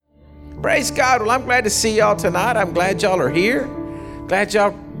Praise God. Well, I'm glad to see y'all tonight. I'm glad y'all are here. Glad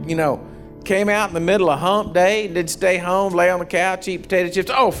y'all, came out in the middle of hump day, did stay home, lay on the couch, eat potato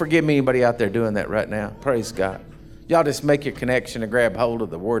chips. Oh, forgive me, anybody out there doing that right now. Praise God. Y'all just make your connection and grab hold of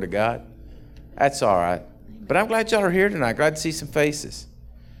the Word of God. That's all right. But I'm glad y'all are here tonight. Glad to see some faces.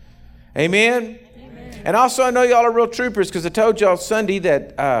 Amen? Amen. And also, I know y'all are real troopers because I told y'all Sunday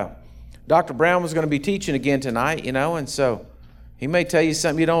that Dr. Brown was going to be teaching again tonight, and so he may tell you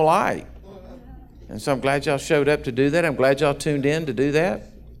something you don't like. And so I'm glad y'all showed up to do that. I'm glad y'all tuned in to do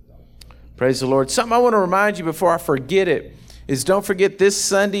that. Praise the Lord. Something I want to remind you before I forget it is don't forget this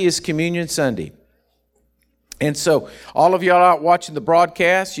Sunday is Communion Sunday. And so all of y'all out watching the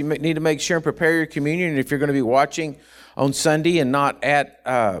broadcast, you need to make sure and prepare your communion. And if you're going to be watching on Sunday and not at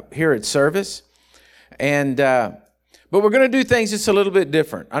here at service. And but we're going to do things just a little bit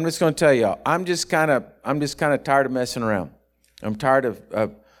different. I'm just going to tell y'all, I'm just kind of tired of messing around. I'm tired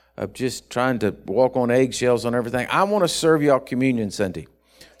of just trying to walk on eggshells on everything. I want to serve y'all Communion Sunday.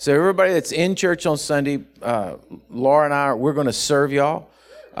 So everybody that's in church on Sunday, Laura and we're going to serve y'all.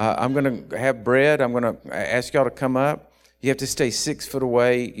 I'm going to have bread. I'm going to ask y'all to come up. You have to stay 6 foot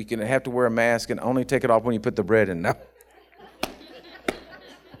away. You can have to wear a mask and only take it off when you put the bread in. No.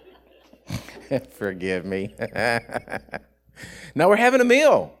 Forgive me. Now we're having a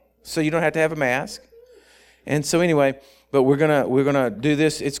meal, so you don't have to have a mask. And so anyway, but we're gonna do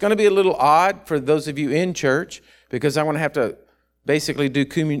this. It's going to be a little odd for those of you in church because I'm going to have to basically do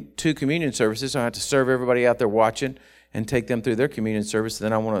 2 communion services. So I have to serve everybody out there watching and take them through their communion service.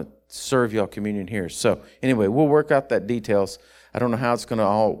 Then I want to serve y'all communion here. So anyway, we'll work out that details. I don't know how it's going to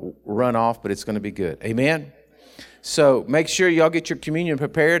all run off, but it's going to be good. Amen? So make sure y'all get your communion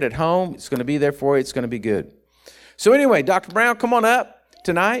prepared at home. It's going to be there for you. It's going to be good. So anyway, Dr. Brown, come on up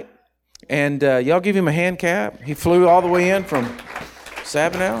tonight. And y'all give him a hand cap. He flew all the way in from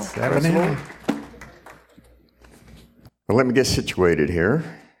Sabinal. Well, let me get situated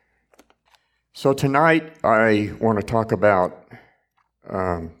here. So tonight I want to talk about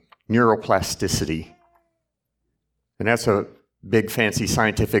neuroplasticity. And that's a big fancy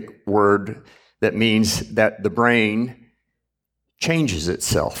scientific word that means that the brain changes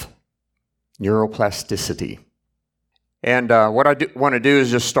itself. Neuroplasticity. And what I want to do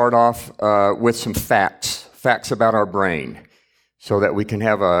is just start off with some facts about our brain, so that we can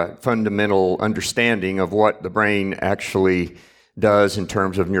have a fundamental understanding of what the brain actually does in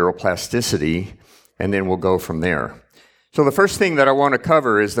terms of neuroplasticity, and then we'll go from there. So the first thing that I want to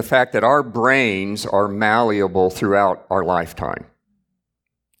cover is the fact that our brains are malleable throughout our lifetime.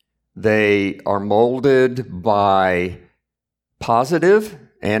 They are molded by positive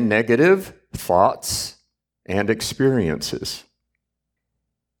and negative thoughts and experiences.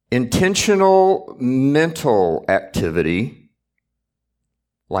 Intentional mental activity,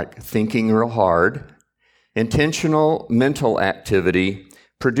 like thinking real hard, intentional mental activity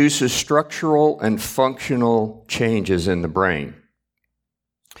produces structural and functional changes in the brain.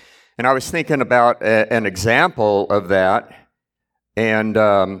 And I was thinking about an example of that, and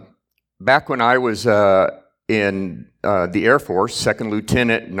back when I was in the Air Force, second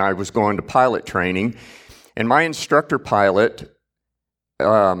lieutenant, and I was going to pilot training, and my instructor pilot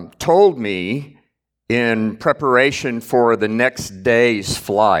told me in preparation for the next day's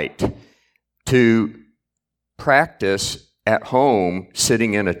flight to practice at home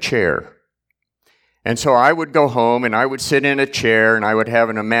sitting in a chair. And so I would go home and I would sit in a chair and I would have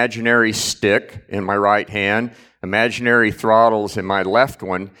an imaginary stick in my right hand, imaginary throttles in my left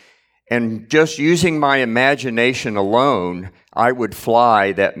one, and just using my imagination alone, I would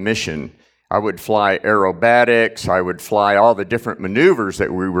fly that mission. I would fly aerobatics, I would fly all the different maneuvers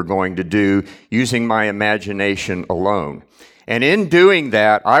that we were going to do using my imagination alone. And in doing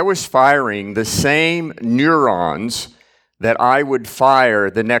that, I was firing the same neurons that I would fire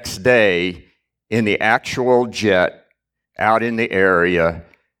the next day in the actual jet out in the area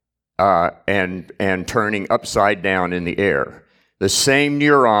and turning upside down in the air. The same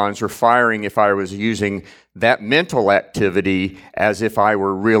neurons were firing if I was using that mental activity as if I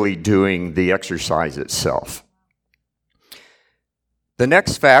were really doing the exercise itself. The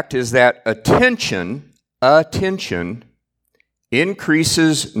next fact is that attention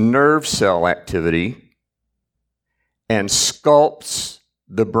increases nerve cell activity and sculpts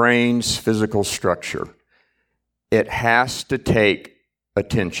the brain's physical structure. It has to take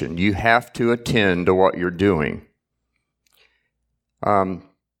attention. You have to attend to what you're doing.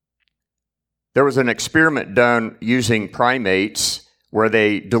 There was an experiment done using primates where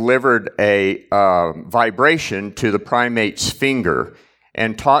they delivered a vibration to the primate's finger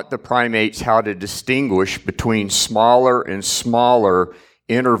and taught the primates how to distinguish between smaller and smaller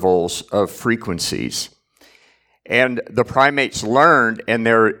intervals of frequencies. And the primates learned, and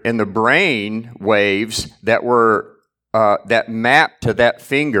the brain waves that were that mapped to that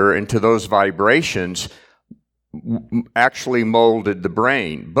finger and to those vibrations actually molded the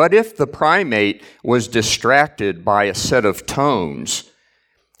brain. But if the primate was distracted by a set of tones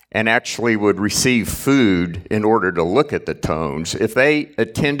and actually would receive food in order to look at the tones, if they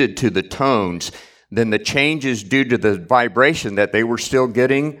attended to the tones, then the changes due to the vibration that they were still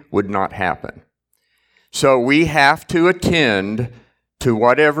getting would not happen. So we have to attend to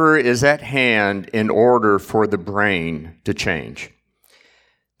whatever is at hand in order for the brain to change.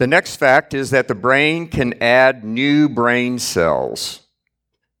 The next fact is that the brain can add new brain cells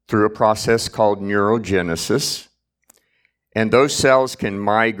through a process called neurogenesis, and those cells can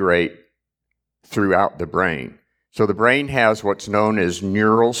migrate throughout the brain. So the brain has what's known as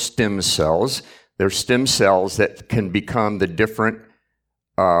neural stem cells. They're stem cells that can become the different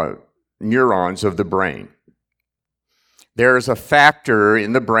neurons of the brain. There is a factor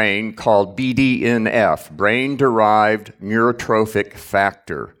in the brain called BDNF, brain-derived neurotrophic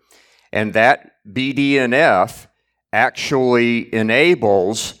factor. And that BDNF actually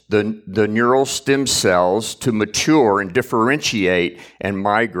enables the neural stem cells to mature and differentiate and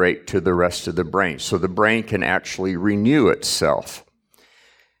migrate to the rest of the brain. So the brain can actually renew itself.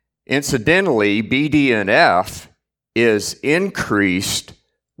 Incidentally, BDNF is increased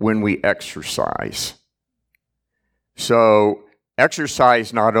when we exercise. So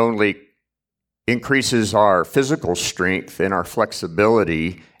exercise not only increases our physical strength and our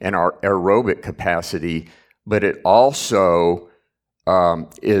flexibility and our aerobic capacity, but it also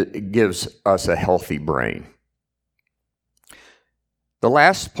it gives us a healthy brain. The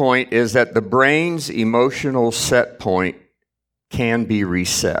last point is that the brain's emotional set point can be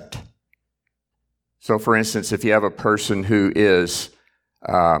reset. So for instance, if you have a person who is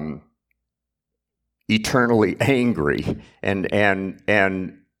eternally angry and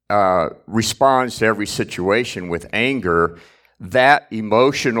responds to every situation with anger, that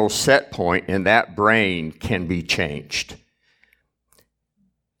emotional set point in that brain can be changed.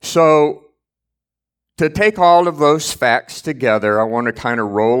 So to take all of those facts together, I want to kind of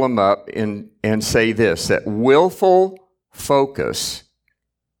roll them up and say this, that willful focus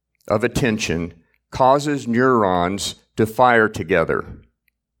of attention causes neurons to fire together.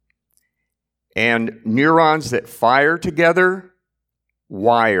 And neurons that fire together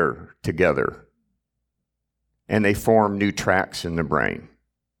wire together. And they form new tracks in the brain.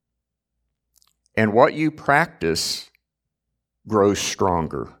 And what you practice grows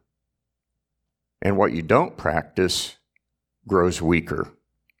stronger. And what you don't practice grows weaker.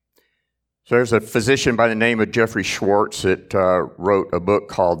 So there's a physician by the name of Jeffrey Schwartz that wrote a book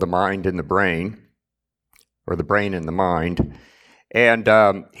called The Mind and the Brain, or The Brain and the Mind. And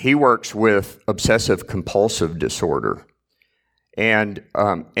he works with obsessive compulsive disorder. And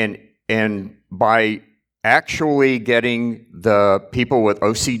by actually getting the people with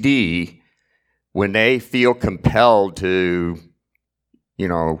OCD, when they feel compelled to,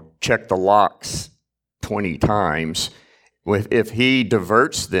 check the locks 20 times, if he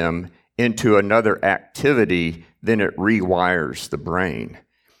diverts them into another activity, then it rewires the brain.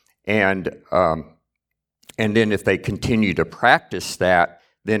 And then if they continue to practice that,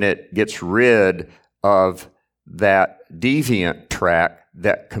 then it gets rid of that deviant track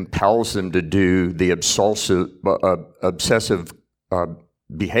that compels them to do the obsessive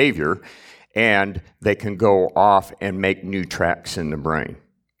behavior, and they can go off and make new tracks in the brain.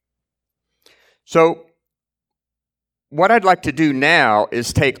 So what I'd like to do now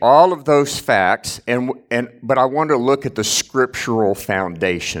is take all of those facts, but I want to look at the scriptural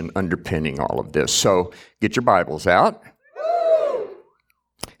foundation underpinning all of this. So get your Bibles out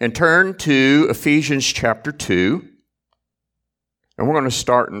and turn to Ephesians chapter 2, and we're going to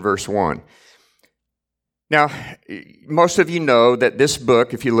start in verse 1. Now, most of you know that this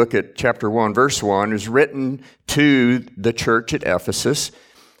book, if you look at chapter 1, verse 1, is written to the church at Ephesus.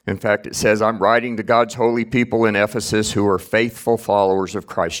 In fact, it says, I'm writing to God's holy people in Ephesus who are faithful followers of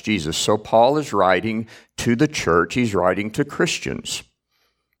Christ Jesus. So Paul is writing to the church. He's writing to Christians.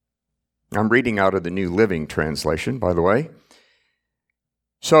 I'm reading out of the New Living Translation, by the way.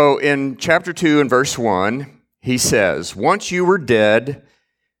 So in chapter 2 and verse 1, he says, once you were dead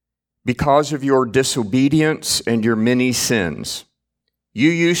because of your disobedience and your many sins. You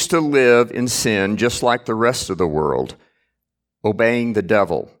used to live in sin just like the rest of the world, obeying the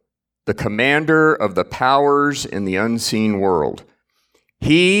devil, the commander of the powers in the unseen world.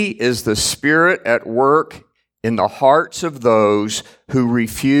 He is the spirit at work in the hearts of those who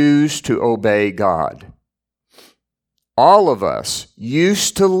refuse to obey God. all of us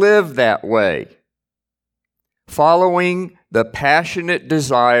used to live that way, following the passionate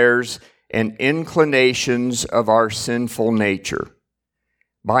desires and inclinations of our sinful nature.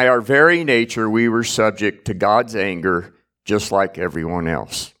 By our very nature, we were subject to God's anger just like everyone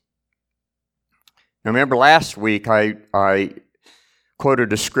else. Now, remember last week I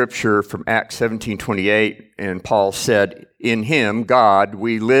quoted a scripture from Acts 17:28, and Paul said, "In him, God,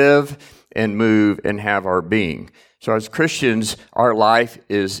 we live and move and have our being." So as Christians, our life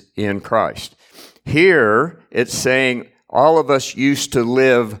is in Christ. Here, it's saying all of us used to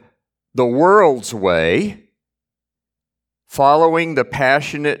live the world's way, following the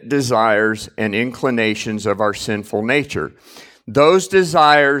passionate desires and inclinations of our sinful nature. Those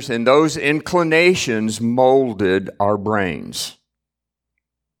desires and those inclinations molded our brains.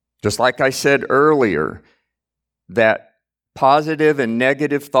 Just like I said earlier, that positive and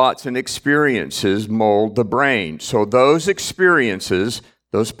negative thoughts and experiences mold the brain. So those experiences,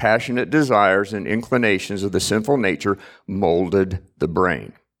 those passionate desires and inclinations of the sinful nature molded the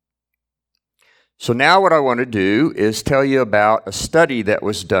brain. So now what I want to do is tell you about a study that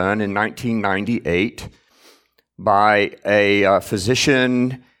was done in 1998 by a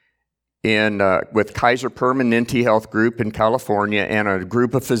physician with Kaiser Permanente Health Group in California and a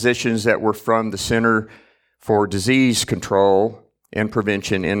group of physicians that were from the Center for Disease Control and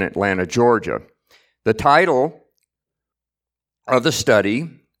Prevention in Atlanta, Georgia. The title of the study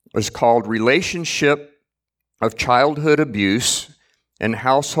was called Relationship of Childhood Abuse and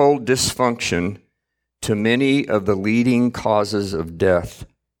Household Dysfunction to Many of the Leading Causes of Death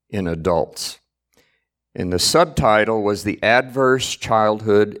in Adults. And the subtitle was the Adverse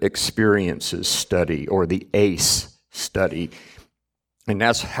Childhood Experiences Study, or the ACE study. And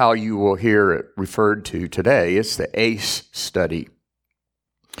that's how you will hear it referred to today. It's the ACE study.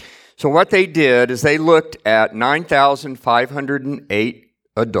 So what they did is they looked at 9,508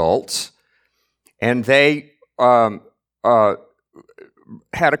 adults, and they had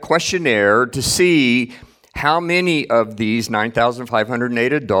a questionnaire to see how many of these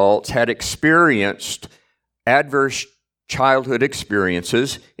 9,508 adults had experienced adverse childhood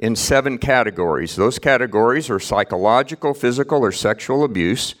experiences in 7 categories. Those categories are psychological, physical, or sexual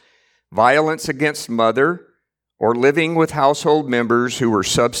abuse, violence against mother, or living with household members who were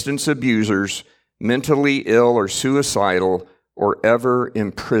substance abusers, mentally ill or suicidal, or ever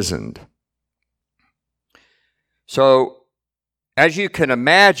imprisoned. So, as you can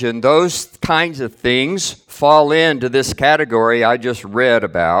imagine, those kinds of things fall into this category I just read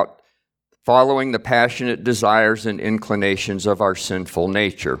about, following the passionate desires and inclinations of our sinful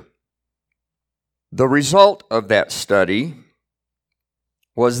nature. The result of that study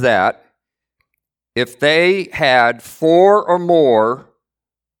was that if they had 4 or more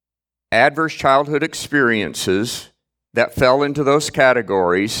adverse childhood experiences that fell into those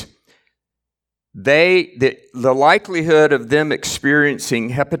categories, the likelihood of them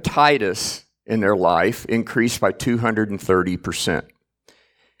experiencing hepatitis in their life increased by 230%.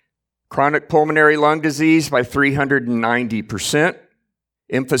 Chronic pulmonary lung disease by 390%.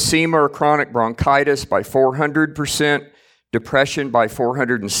 Emphysema or chronic bronchitis by 400%. Depression by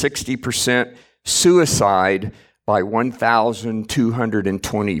 460%. Suicide by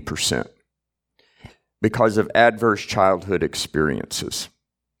 1,220% because of adverse childhood experiences.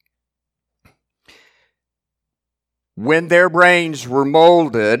 When their brains were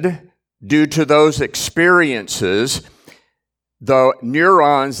molded due to those experiences, the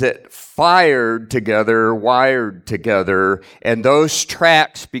neurons that fired together, wired together, and those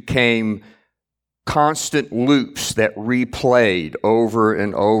tracks became constant loops that replayed over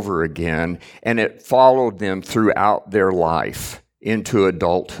and over again, and it followed them throughout their life into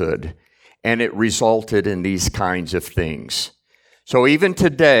adulthood, and it resulted in these kinds of things. So even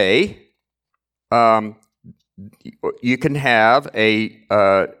today, you can have a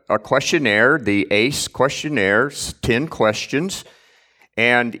questionnaire, the ACE questionnaire, 10 questions,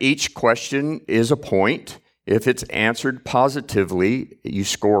 and each question is a point. If it's answered positively, you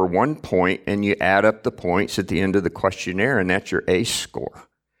score 1 point, and you add up the points at the end of the questionnaire, and that's your ACE score,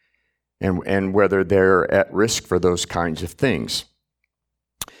 and whether they're at risk for those kinds of things.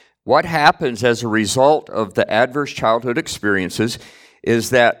 What happens as a result of the adverse childhood experiences is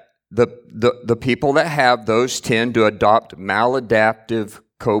that the people that have those tend to adopt maladaptive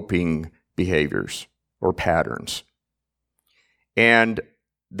coping behaviors or patterns. And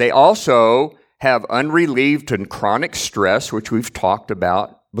they also have unrelieved and chronic stress, which we've talked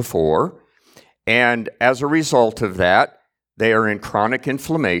about before. And as a result of that, they are in chronic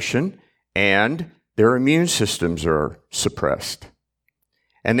inflammation and their immune systems are suppressed.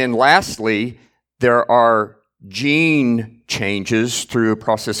 And then lastly, there are gene changes through a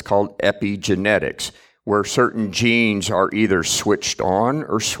process called epigenetics, where certain genes are either switched on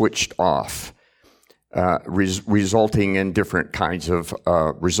or switched off, resulting in different kinds of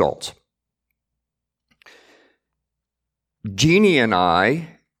results. Jeannie and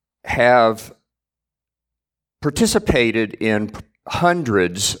I have participated in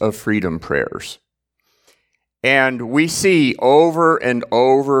hundreds of freedom prayers. And we see over and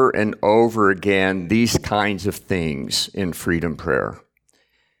over and over again these kinds of things in freedom prayer.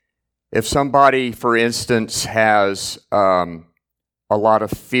 If somebody, for instance, has a lot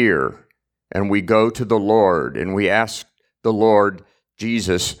of fear, and we go to the Lord and we ask the Lord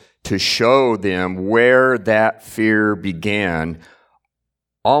Jesus to show them where that fear began,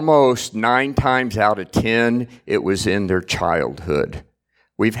 almost 9 times out of 10, it was in their childhood.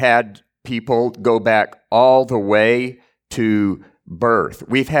 We've had people go back all the way to birth.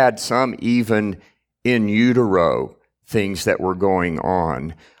 We've had some even in utero things that were going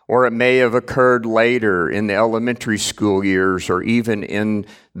on. Or it may have occurred later in the elementary school years or even in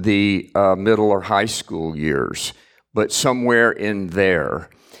the middle or high school years, but somewhere in there.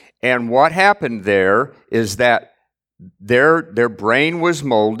 And what happened there is that their brain was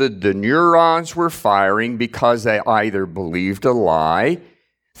molded, the neurons were firing because they either believed a lie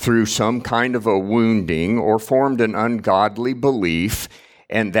through some kind of a wounding or formed an ungodly belief,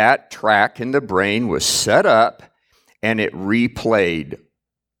 and that track in the brain was set up and it replayed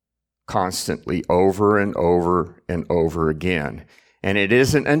constantly over and over and over again. And it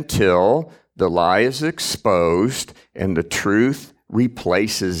isn't until the lie is exposed and the truth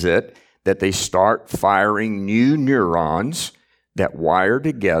replaces it that they start firing new neurons that wire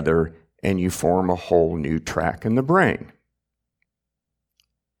together and you form a whole new track in the brain.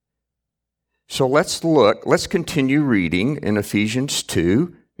 So let's continue reading in Ephesians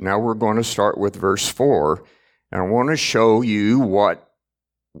 2. Now we're going to start with verse 4. And I want to show you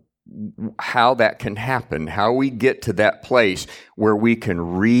how that can happen, how we get to that place where we can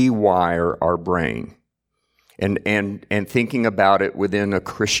rewire our brain and thinking about it within a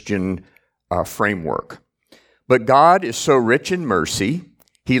Christian framework. But God is so rich in mercy,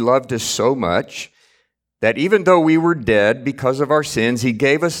 He loved us so much that even though we were dead because of our sins, He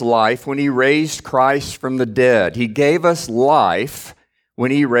gave us life when He raised Christ from the dead. He gave us life when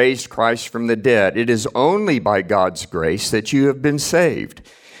He raised Christ from the dead. It is only by God's grace that you have been saved.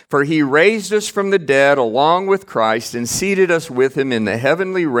 For He raised us from the dead along with Christ and seated us with Him in the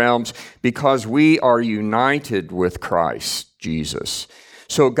heavenly realms because we are united with Christ Jesus.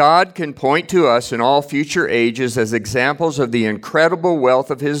 So God can point to us in all future ages as examples of the incredible wealth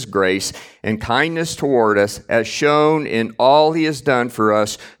of His grace and kindness toward us as shown in all He has done for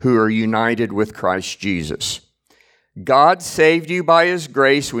us who are united with Christ Jesus. God saved you by His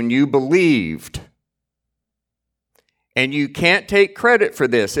grace when you believed. And you can't take credit for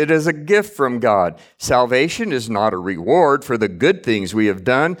this. It is a gift from God. Salvation is not a reward for the good things we have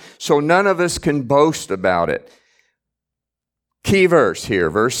done, so none of us can boast about it. Key verse here,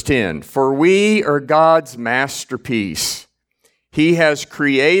 verse 10. For we are God's masterpiece. He has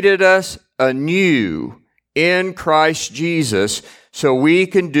created us anew in Christ Jesus so we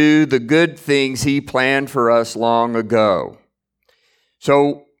can do the good things He planned for us long ago.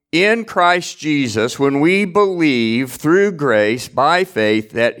 So in Christ Jesus, when we believe through grace by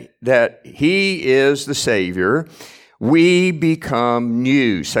faith that He is the Savior, we become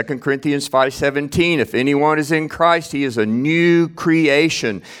new. 2 Corinthians 5:17, if anyone is in Christ, he is a new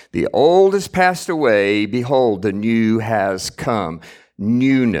creation. The old has passed away. Behold, the new has come.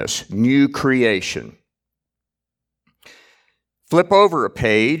 Newness, new creation. Flip over a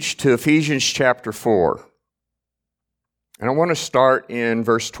page to Ephesians chapter 4. And I want to start in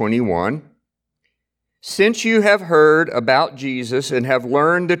verse 21. Since you have heard about Jesus and have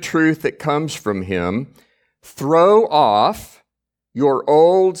learned the truth that comes from Him, throw off your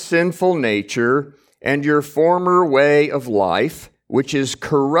old sinful nature and your former way of life, which is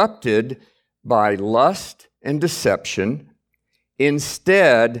corrupted by lust and deception.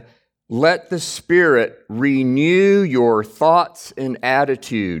 Instead, let the Spirit renew your thoughts and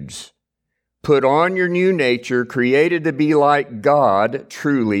attitudes. Put on your new nature, created to be like God,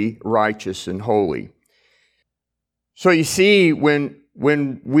 truly righteous and holy. So you see, when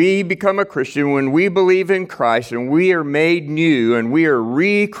we become a Christian, when we believe in Christ and we are made new and we are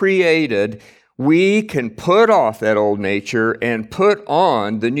recreated, we can put off that old nature and put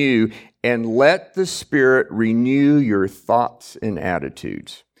on the new and let the Spirit renew your thoughts and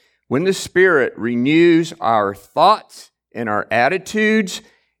attitudes. When the Spirit renews our thoughts and our attitudes,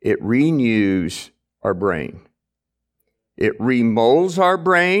 it renews our brain. It remolds our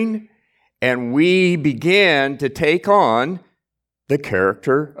brain, and we begin to take on the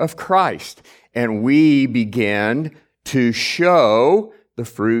character of Christ. And we begin to show the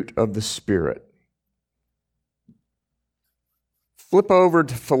fruit of the Spirit. Flip over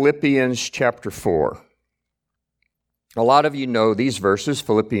to Philippians chapter 4. A lot of you know these verses,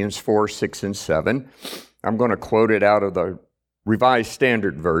 Philippians 4, 6, and 7. I'm going to quote it out of the Revised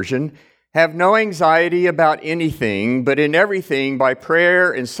Standard Version. Have no anxiety about anything, but in everything, by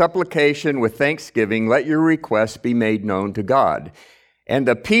prayer and supplication with thanksgiving, let your requests be made known to God. And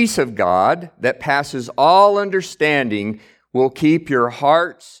the peace of God that passes all understanding will keep your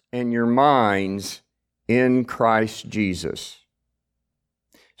hearts and your minds in Christ Jesus.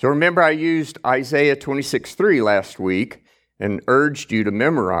 So remember, I used Isaiah 26:3 last week and urged you to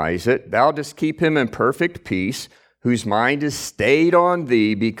memorize it. Thou dost keep him in perfect peace, whose mind is stayed on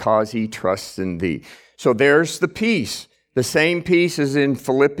thee because he trusts in thee. So there's the peace. The same peace as in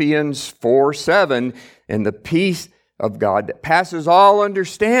Philippians 4:7, and the peace of God that passes all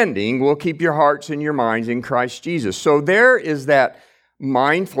understanding will keep your hearts and your minds in Christ Jesus. So there is that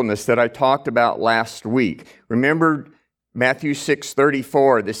mindfulness that I talked about last week. Remember Matthew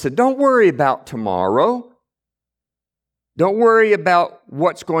 6:34, they said, don't worry about tomorrow. Don't worry about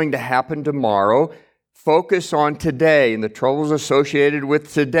what's going to happen tomorrow. Focus on today and the troubles associated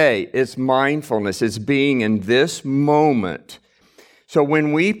with today. It's mindfulness. It's being in this moment. So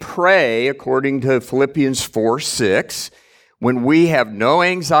when we pray, according to Philippians 4:6, when we have no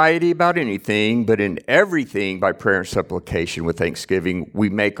anxiety about anything, but in everything by prayer and supplication with thanksgiving, we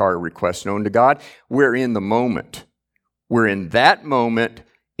make our requests known to God, we're in the moment. We're in that moment,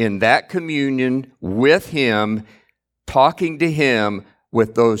 in that communion with Him, talking to Him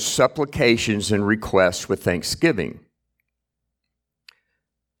with those supplications and requests with thanksgiving.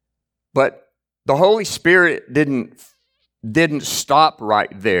 But the Holy Spirit didn't stop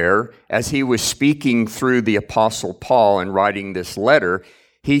right there as He was speaking through the Apostle Paul and writing this letter.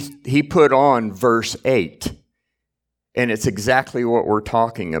 He put on verse 8, and it's exactly what we're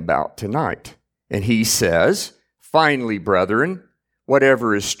talking about tonight. And he says, finally, brethren,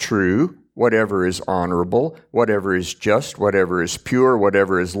 whatever is true, whatever is honorable, whatever is just, whatever is pure,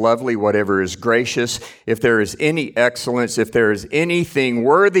 whatever is lovely, whatever is gracious, if there is any excellence, if there is anything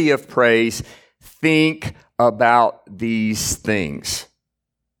worthy of praise, think about these things.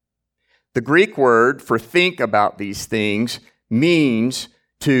 The Greek word for think about these things means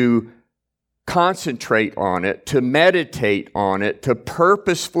to concentrate on it, to meditate on it, to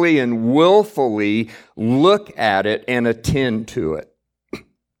purposefully and willfully look at it and attend to it.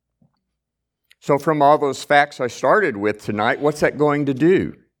 So from all those facts I started with tonight, what's that going to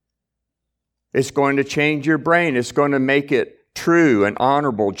do? It's going to change your brain. It's going to make it true and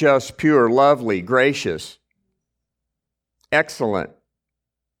honorable, just, pure, lovely, gracious, excellent,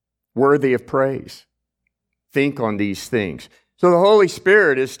 worthy of praise. Think on these things. So the Holy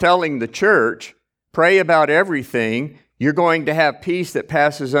Spirit is telling the church, pray about everything. You're going to have peace that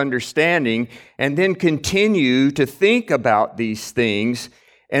passes understanding, and then continue to think about these things.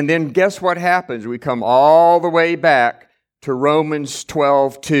 And then guess what happens? We come all the way back to Romans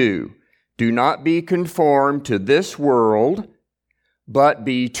 12:2. Do not be conformed to this world, but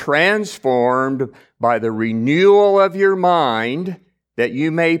be transformed by the renewal of your mind, that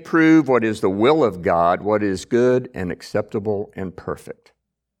you may prove what is the will of God, what is good and acceptable and perfect.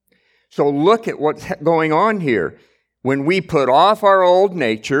 So look at what's going on here. When we put off our old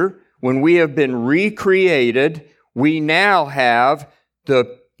nature, when we have been recreated, we now have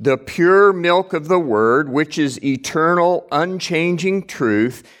the pure milk of the Word, which is eternal, unchanging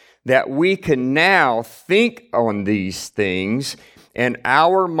truth, that we can now think on these things, and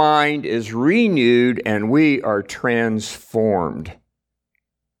our mind is renewed and we are transformed.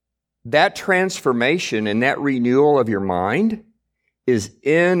 That transformation and that renewal of your mind is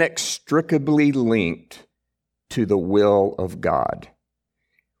inextricably linked to the will of God.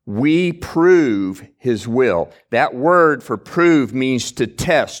 We prove His will. That word for prove means to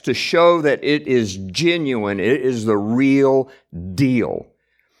test, to show that it is genuine, it is the real deal.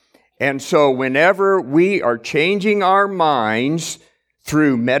 And so whenever we are changing our minds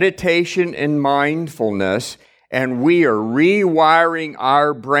through meditation and mindfulness, and we are rewiring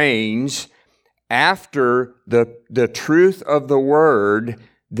our brains after the truth of the Word,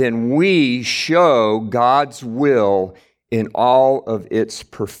 then we show God's will in all of its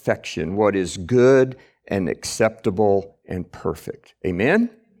perfection, what is good and acceptable and perfect. Amen?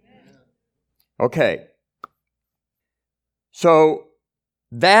 Okay. So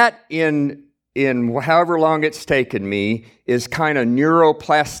that in in however long it's taken me, is kind of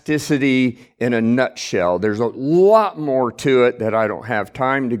neuroplasticity in a nutshell. There's a lot more to it that I don't have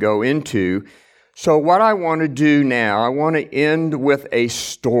time to go into. So what I want to do now, I want to end with a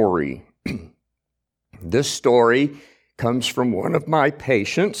story. This story comes from one of my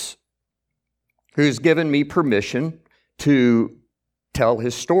patients who's given me permission to tell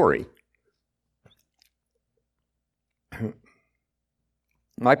his story.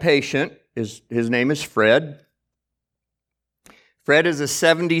 My patient, his name is Fred. Fred is a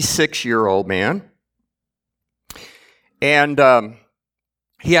 76-year-old man, and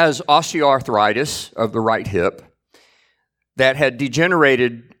he has osteoarthritis of the right hip that had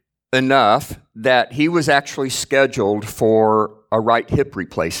degenerated enough that he was actually scheduled for a right hip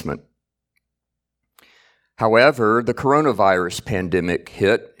replacement. However, the coronavirus pandemic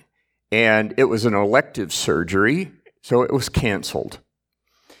hit, and it was an elective surgery, so it was canceled.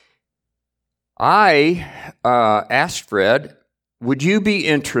 I asked Fred, would you be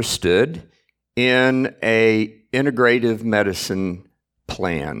interested in an integrative medicine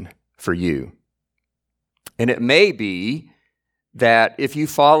plan for you? And it may be that if you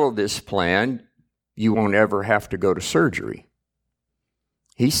follow this plan, you won't ever have to go to surgery.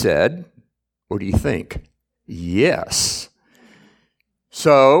 He said, what do you think? Yes.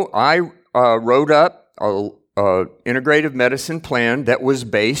 So I wrote up a integrative medicine plan that was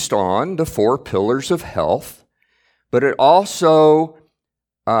based on the 4 pillars of health, but it also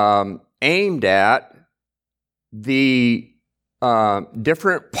aimed at the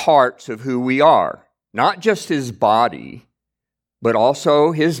different parts of who we are, not just his body, but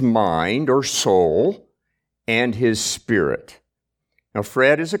also his mind or soul and his spirit. Now,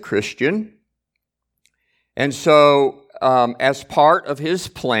 Fred is a Christian, and so as part of his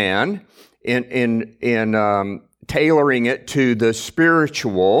plan, in tailoring it to the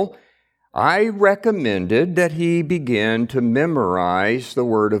spiritual, I recommended that he begin to memorize the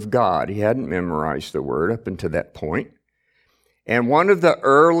Word of God. He hadn't memorized the Word up until that point. And one of the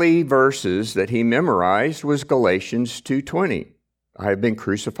early verses that he memorized was Galatians 2:20. I have been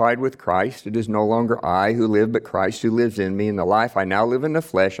crucified with Christ. It is no longer I who live, but Christ who lives in me. In the life I now live in the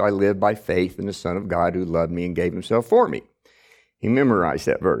flesh, I live by faith in the Son of God who loved me and gave himself for me. He memorized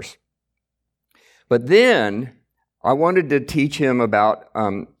that verse. But then I wanted to teach him about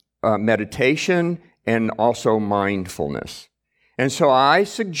meditation and also mindfulness. And so I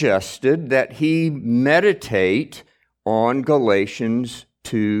suggested that he meditate on Galatians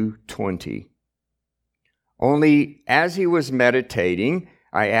 2:20. Only as he was meditating,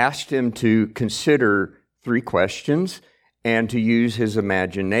 I asked him to consider 3 questions and to use his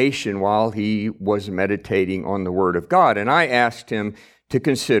imagination while he was meditating on the Word of God. And I asked him to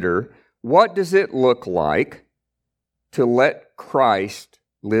consider, what does it look like to let Christ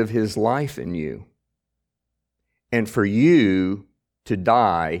live his life in you and for you to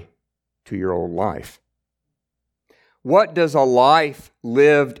die to your old life? What does a life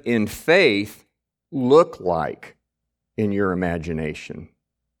lived in faith look like in your imagination?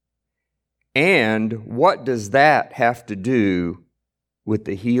 And what does that have to do with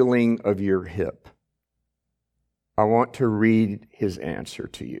the healing of your hip? I want to read his answer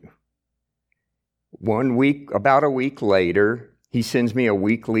to you. About a week later, he sends me a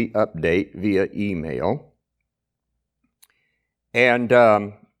weekly update via email. And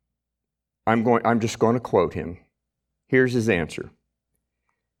I'm just going to quote him. Here's his answer.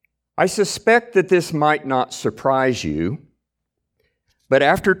 I suspect that this might not surprise you, but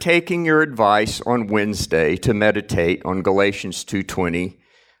after taking your advice on Wednesday to meditate on Galatians 2:20,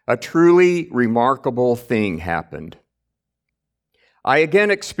 a truly remarkable thing happened. I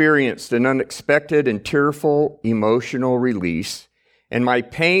again experienced an unexpected and tearful emotional release, and my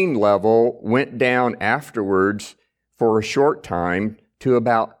pain level went down afterwards for a short time to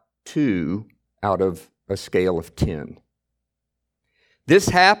about 2 out of a scale of 10. This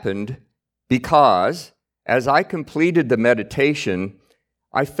happened because as I completed the meditation,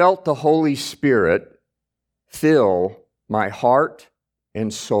 I felt the Holy Spirit fill my heart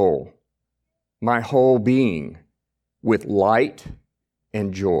and soul, my whole being, with light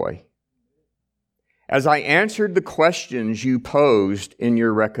and joy. As I answered the questions you posed in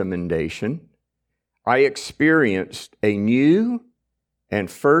your recommendation, I experienced a new and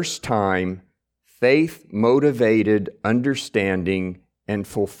first-time faith-motivated understanding and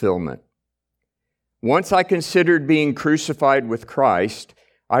fulfillment. Once I considered being crucified with Christ,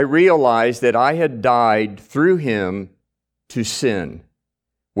 I realized that I had died through him to sin,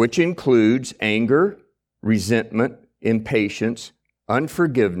 which includes anger, resentment, impatience,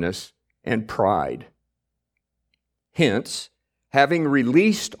 unforgiveness, and pride. Hence, having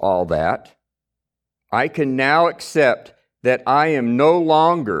released all that, I can now accept that I am no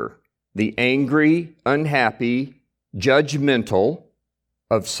longer the angry, unhappy, judgmental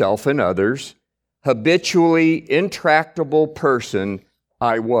of self and others, habitually intractable person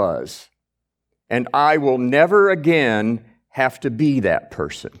I was. And I will never again have to be that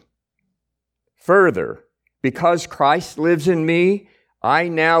person. Further, because Christ lives in me, I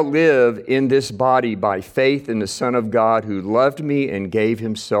now live in this body by faith in the Son of God who loved me and gave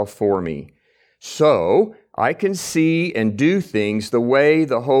himself for me. So I can see and do things the way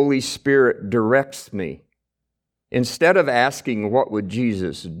the Holy Spirit directs me. Instead of asking, what would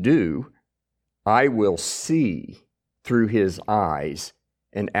Jesus do? I will see through his eyes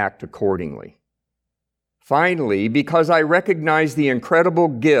and act accordingly. Finally, because I recognize the incredible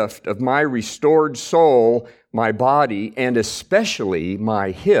gift of my restored soul, my body, and especially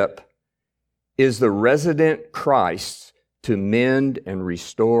my hip, is the resident Christ to mend and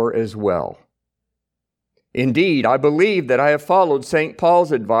restore as well. Indeed, I believe that I have followed St.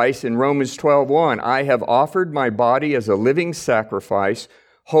 Paul's advice in Romans 12:1. I have offered my body as a living sacrifice,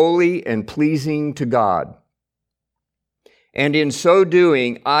 holy and pleasing to God. And in so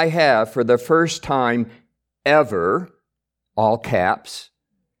doing, I have, for the first time ever, all caps,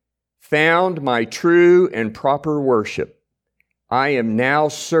 found my true and proper worship. I am now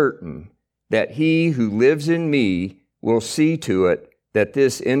certain that he who lives in me will see to it that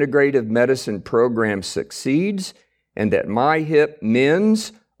this integrative medicine program succeeds and that my hip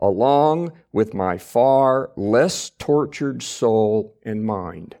mends along with my far less tortured soul and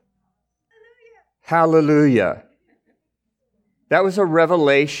mind. Hallelujah. That was a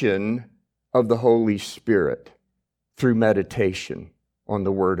revelation of the Holy Spirit through meditation on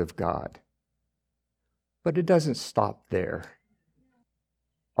the Word of God. But it doesn't stop there.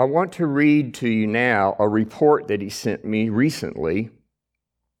 I want to read to you now a report that he sent me recently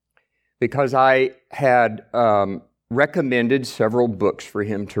because I had recommended several books for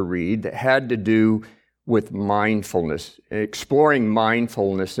him to read that had to do with mindfulness, exploring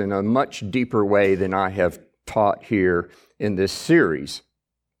mindfulness in a much deeper way than I have taught here in this series.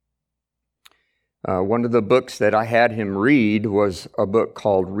 One of the books that I had him read was a book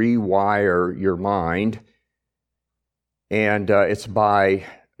called Rewire Your Mind, and it's by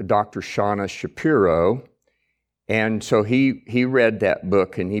Dr. Shauna Shapiro. And so he read that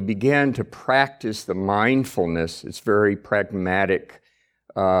book and he began to practice the mindfulness. It's a very pragmatic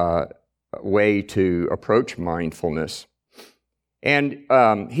way to approach mindfulness. And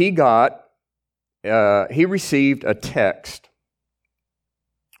he received a text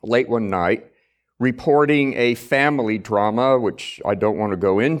late one night reporting a family drama, which I don't want to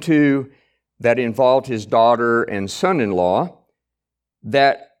go into, that involved his daughter and son-in-law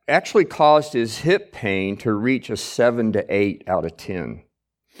that actually caused his hip pain to reach a 7 to 8 out of 10.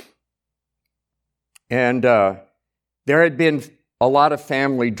 And there had been a lot of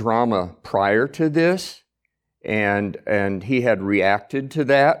family drama prior to this, and he had reacted to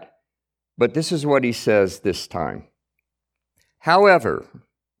that. But this is what he says this time. However,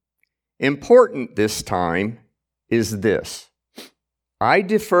 important this time is this. I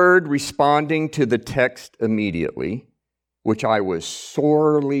deferred responding to the text immediately, which I was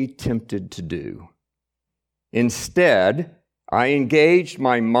sorely tempted to do. Instead, I engaged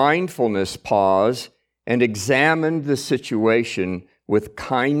my mindfulness pause and examined the situation with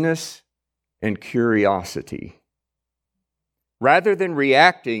kindness and curiosity. Rather than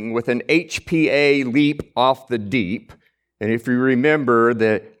reacting with an HPA leap off the deep, and if you remember,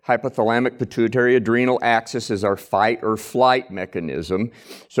 the hypothalamic pituitary adrenal axis is our fight or flight mechanism.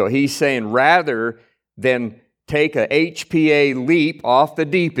 So he's saying rather than take a HPA leap off the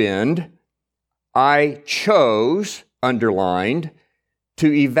deep end, I chose, underlined,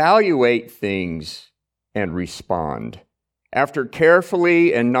 to evaluate things and respond. After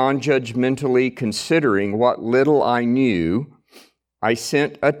carefully and non-judgmentally considering what little I knew, I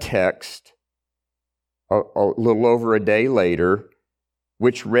sent a text a little over a day later,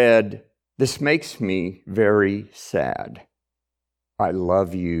 which read, "This makes me very sad. I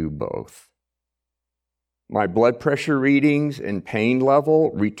love you both." My blood pressure readings and pain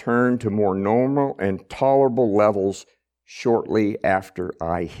level returned to more normal and tolerable levels shortly after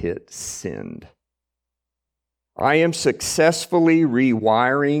I hit send. I am successfully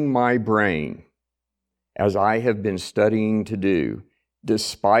rewiring my brain, as I have been studying to do,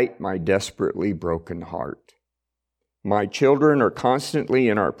 despite my desperately broken heart. My children are constantly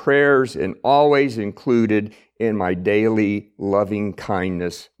in our prayers and always included in my daily loving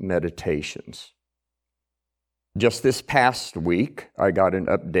kindness meditations. Just this past week, I got an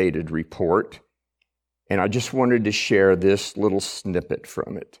updated report, and I just wanted to share this little snippet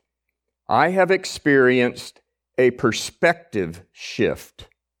from it. I have experienced a perspective shift,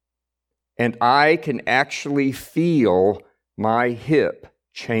 and I can actually feel my hip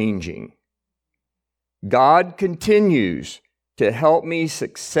changing. God continues to help me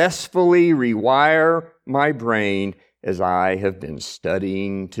successfully rewire my brain as I have been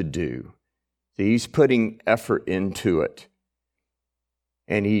studying to do. He's putting effort into it,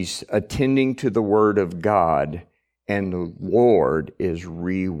 and he's attending to the Word of God, and the Lord is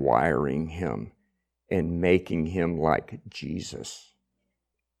rewiring him and making him like Jesus.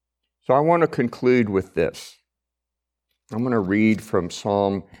 So I want to conclude with this. I'm going to read from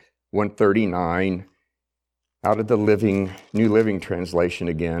Psalm 139 out of the New Living Translation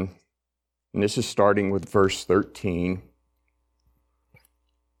again. And this is starting with verse 13.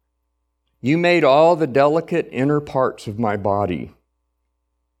 You made all the delicate inner parts of my body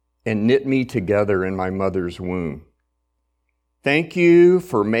and knit me together in my mother's womb. Thank you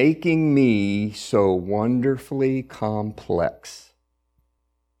for making me so wonderfully complex.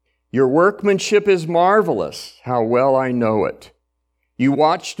 Your workmanship is marvelous, how well I know it. You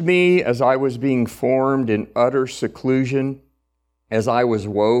watched me as I was being formed in utter seclusion, as I was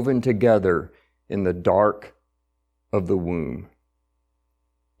woven together in the dark of the womb.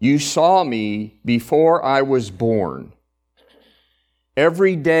 You saw me before I was born.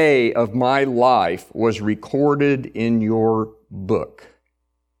 Every day of my life was recorded in your book.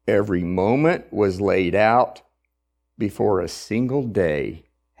 Every moment was laid out before a single day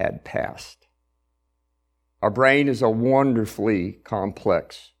had passed. Our brain is a wonderfully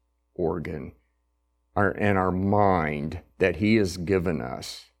complex organ, and our mind that He has given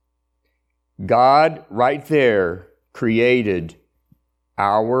us. God, right there, created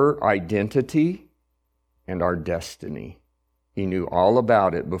our identity and our destiny. He knew all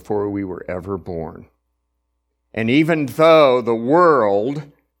about it before we were ever born. And even though the world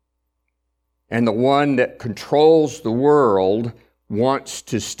and the one that controls the world wants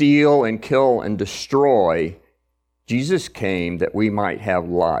to steal and kill and destroy, Jesus came that we might have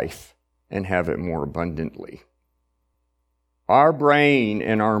life and have it more abundantly. Our brain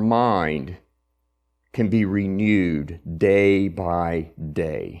and our mind can be renewed day by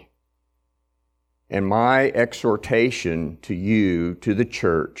day. And my exhortation to you, to the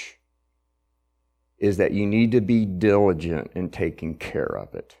church, is that you need to be diligent in taking care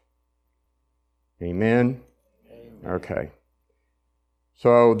of it. Amen? Amen. Okay.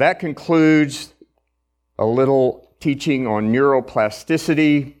 So that concludes a little teaching on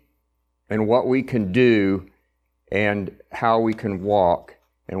neuroplasticity and what we can do and how we can walk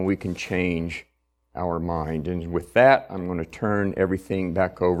and we can change our mind. And with that, I'm going to turn everything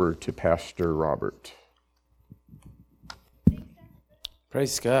back over to Pastor Robert.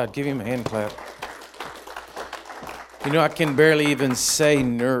 Praise God. Give him a hand clap. You know, I can barely even say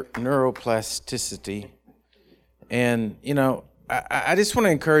neuroplasticity. And, you know, I just want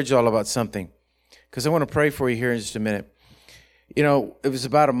to encourage you all about something, because I want to pray for you here in just a minute. You know, it was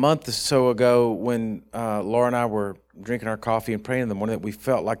about a month or so ago when Laura and I were drinking our coffee and praying in the morning that we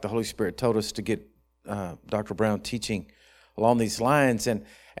felt like the Holy Spirit told us to get Dr. Brown teaching along these lines. And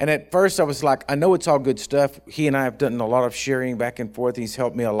at first I was like, I know it's all good stuff. He and I have done a lot of sharing back and forth. He's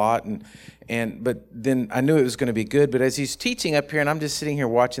helped me a lot. But then I knew it was going to be good. But as he's teaching up here, and I'm just sitting here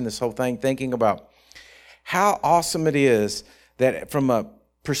watching this whole thing, thinking about how awesome it is that from a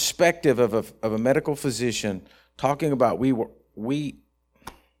perspective of a medical physician, talking about we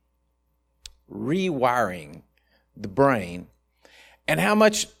rewiring the brain, and how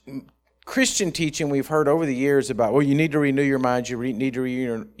much Christian teaching we've heard over the years about, well, you need to renew your minds, need to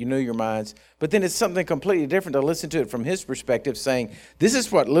renew your minds. But then it's something completely different to listen to it from his perspective, saying, this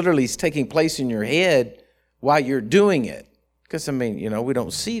is what literally is taking place in your head while you're doing it. Because, I mean, you know, we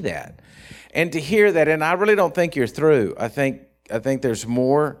don't see that. And to hear that, and I really don't think you're through. I think there's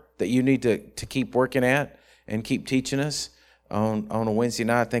more that you need to keep working at and keep teaching us on a Wednesday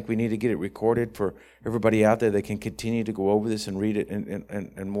night. I think we need to get it recorded for everybody out there that can continue to go over this and read it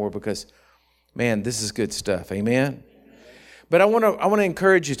and more, because, man, this is good stuff. Amen? But I want to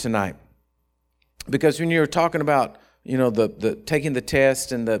encourage you tonight, because when you're talking about, you know, the taking the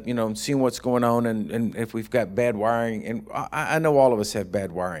test and the, you know, seeing what's going on and if we've got bad wiring, and I know all of us have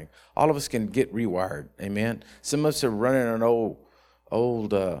bad wiring. All of us can get rewired. Amen? Some of us are running an old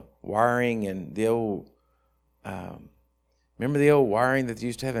wiring and the old, remember the old wiring that they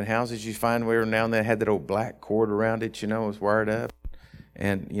used to have in houses? You find where now and then had that old black cord around it, you know, it was wired up.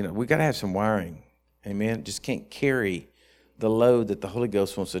 And, you know, we got to have some wiring. Amen? Just can't carry the load that the Holy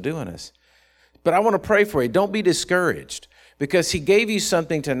Ghost wants to do in us. But I want to pray for you. Don't be discouraged, because He gave you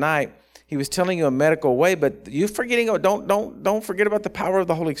something tonight. He was telling you a medical way, but you forgetting, don't forget about the power of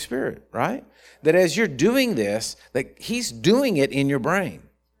the Holy Spirit, right? That as you're doing this, that he's doing it in your brain.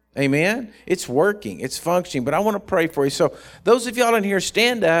 Amen? It's working, it's functioning, but I want to pray for you. So those of y'all in here,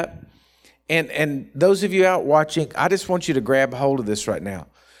 stand up, and those of you out watching, I just want you to grab hold of this right now,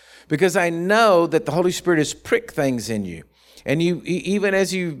 because I know that the Holy Spirit has pricked things in you. And you, even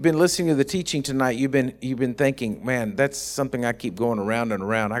as you've been listening to the teaching tonight, you've been thinking, man, that's something I keep going around and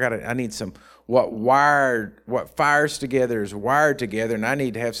around. I need some what fires together is wired together, and I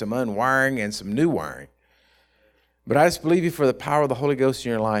need to have some unwiring and some new wiring. But I just believe you for the power of the Holy Ghost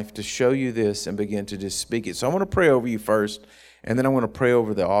in your life to show you this and begin to just speak it. So I want to pray over you first, and then I want to pray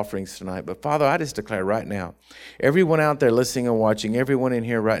over the offerings tonight. But Father, I just declare right now, everyone out there listening and watching, everyone in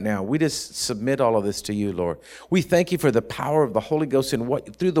here right now, we just submit all of this to you, Lord. We thank you for the power of the Holy Ghost and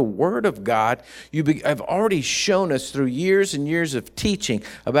what through the Word of God you have already shown us through years and years of teaching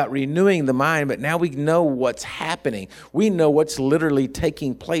about renewing the mind. But now we know what's happening. We know what's literally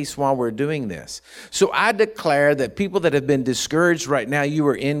taking place while we're doing this. So I declare that people that have been discouraged right now, you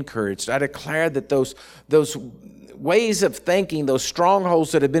are encouraged. I declare that those ways of thinking, those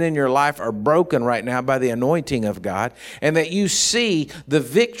strongholds that have been in your life are broken right now by the anointing of God, and that you see the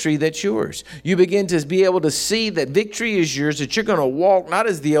victory that's yours. You begin to be able to see that victory is yours, that you're going to walk not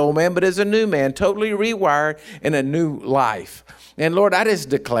as the old man, but as a new man, totally rewired in a new life. And Lord, I just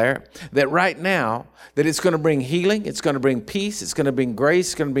declare that right now, that it's going to bring healing, it's going to bring peace, it's going to bring grace,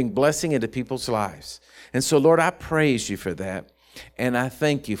 it's going to bring blessing into people's lives. And so, Lord, I praise you for that, and I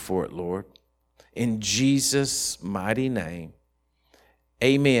thank you for it, Lord. In Jesus' mighty name,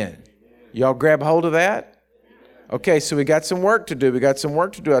 amen. Y'all grab hold of that? Okay, so we got some work to do. We got some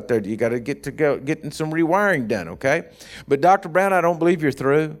work to do out there. You got to getting some rewiring done, okay? But Dr. Brown, I don't believe you're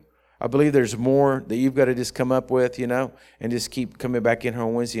through. I believe there's more that you've got to just come up with, and just keep coming back in here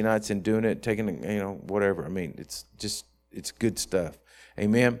on Wednesday nights and doing it, taking, whatever. I mean, it's good stuff.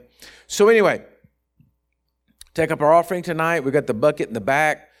 Amen. So anyway, take up our offering tonight. We got the bucket in the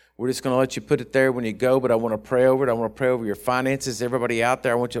back. We're just going to let you put it there when you go, but I want to pray over it. I want to pray over your finances. Everybody out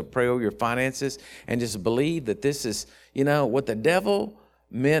there, I want you to pray over your finances and just believe that this is, what the devil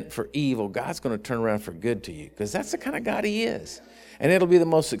meant for evil, God's going to turn around for good to you, because that's the kind of God he is. And it'll be the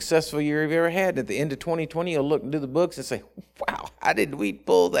most successful year you've ever had. And at the end of 2020, you'll look into the books and say, wow, how did we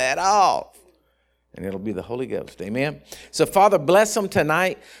pull that off? And it'll be the Holy Ghost. Amen. So, Father, bless them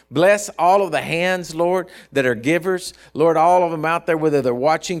tonight. Bless all of the hands, Lord, that are givers. Lord, all of them out there, whether they're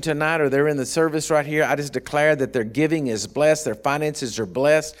watching tonight or they're in the service right here, I just declare that their giving is blessed. Their finances are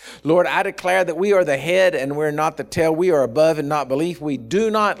blessed. Lord, I declare that we are the head and we're not the tail. We are above and not beneath. We do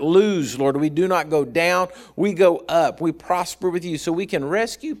not lose, Lord. We do not go down. We go up. We prosper with you so we can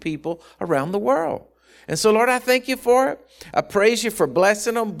rescue people around the world. And so, Lord, I thank you for it. I praise you for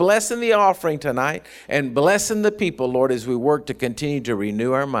blessing them, blessing the offering tonight, and blessing the people, Lord, as we work to continue to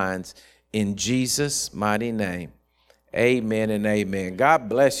renew our minds. In Jesus' mighty name, amen and amen. God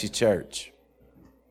bless you, church.